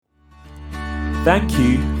Thank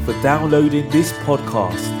you for downloading this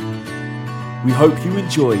podcast. We hope you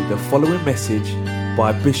enjoy the following message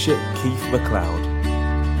by Bishop Keith McLeod.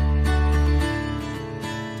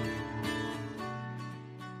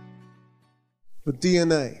 The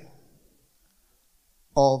DNA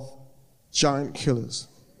of giant killers.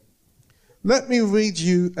 Let me read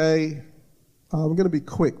you I'm going to be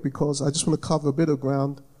quick because I just want to cover a bit of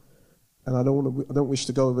ground and I don't wish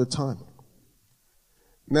to go over time.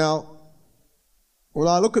 Now, when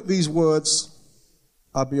I look at these words,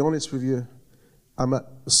 I'll be honest with you, I'm at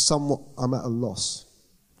a loss.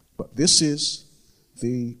 But this is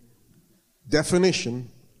the definition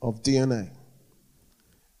of DNA.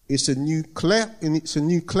 It's a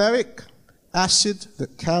nucleic acid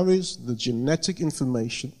that carries the genetic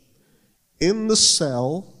information in the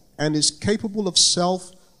cell and is capable of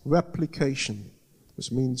self-replication, which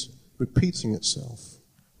means repeating itself,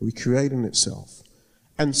 recreating itself,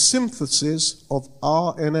 and synthesis of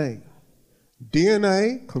RNA.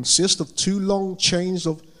 DNA consists of two long chains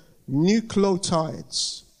of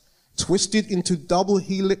nucleotides, twisted into double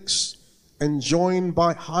helix and joined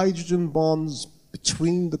by hydrogen bonds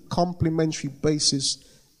between the complementary bases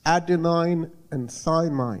adenine and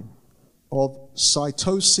thymine of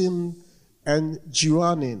cytosine and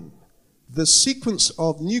guanine. The sequence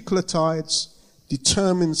of nucleotides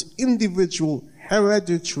determines individual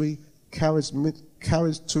hereditary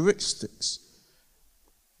characteristics.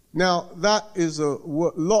 Now, that is a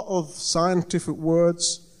lot of scientific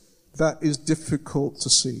words that is difficult to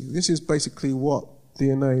see. This is basically what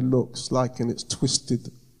DNA looks like in its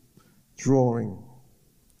twisted drawing.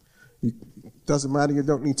 It doesn't matter, you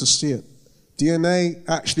don't need to see it. DNA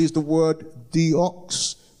actually is the word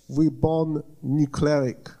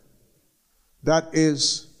deoxyribonucleic. That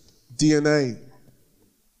is DNA.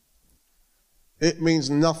 It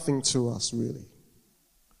means nothing to us, really.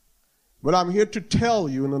 But I'm here to tell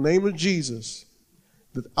you in the name of Jesus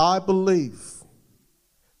that I believe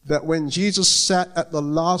that when Jesus sat at the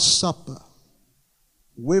Last Supper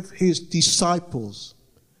with his disciples,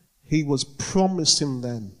 he was promising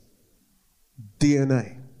them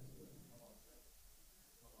DNA.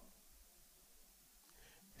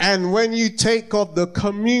 And when you take of the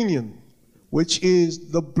communion, which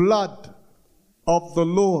is the blood of the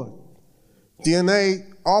Lord, DNA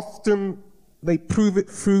often they prove it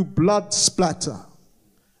through blood splatter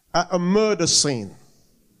at a murder scene.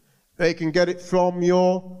 They can get it from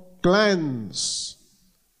your glands,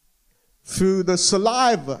 through the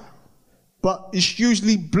saliva, but it's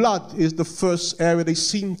usually blood is the first area they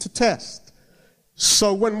seem to test.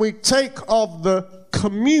 So when we take of the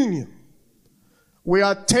communion, we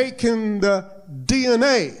are taking the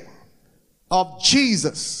DNA of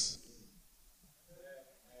Jesus.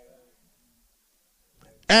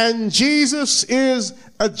 And Jesus is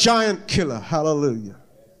a giant killer. Hallelujah.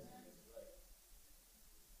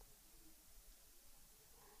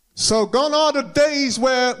 So gone are the days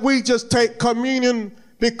where we just take communion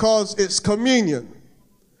because it's communion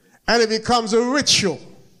and it becomes a ritual.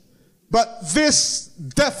 But this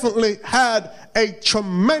definitely had a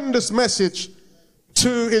tremendous message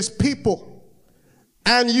to his people.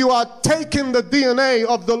 And you are taking the DNA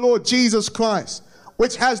of the Lord Jesus Christ,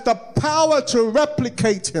 which has the power to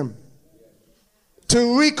replicate him,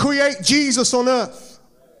 to recreate Jesus on earth.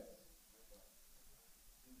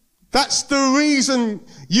 That's the reason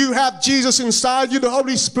you have Jesus inside you, the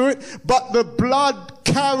Holy Spirit, but the blood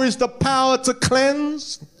carries the power to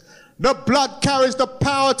cleanse. The blood carries the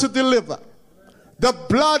power to deliver. The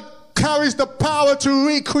blood carries the power to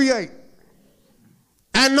recreate.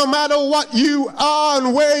 And no matter what you are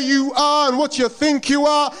and where you are and what you think you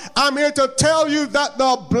are, I'm here to tell you that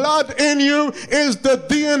the blood in you is the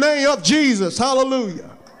DNA of Jesus. Hallelujah.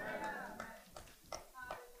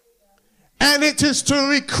 And it is to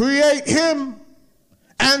recreate him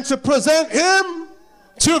and to present him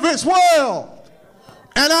to this world.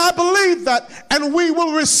 And I believe that, and we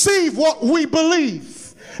will receive what we believe.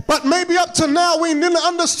 But maybe up to now we didn't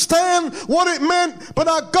understand what it meant, but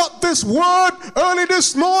I got this word early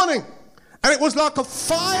this morning, and it was like a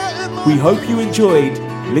fire in my... We hope you enjoyed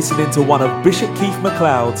listening to one of Bishop Keith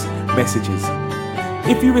McLeod's messages.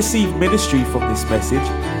 If you receive ministry from this message,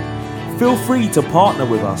 feel free to partner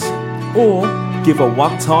with us or give a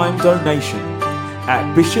one-time donation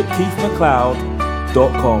at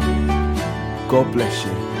bishopkeithmcleod.com. God bless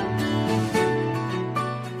you.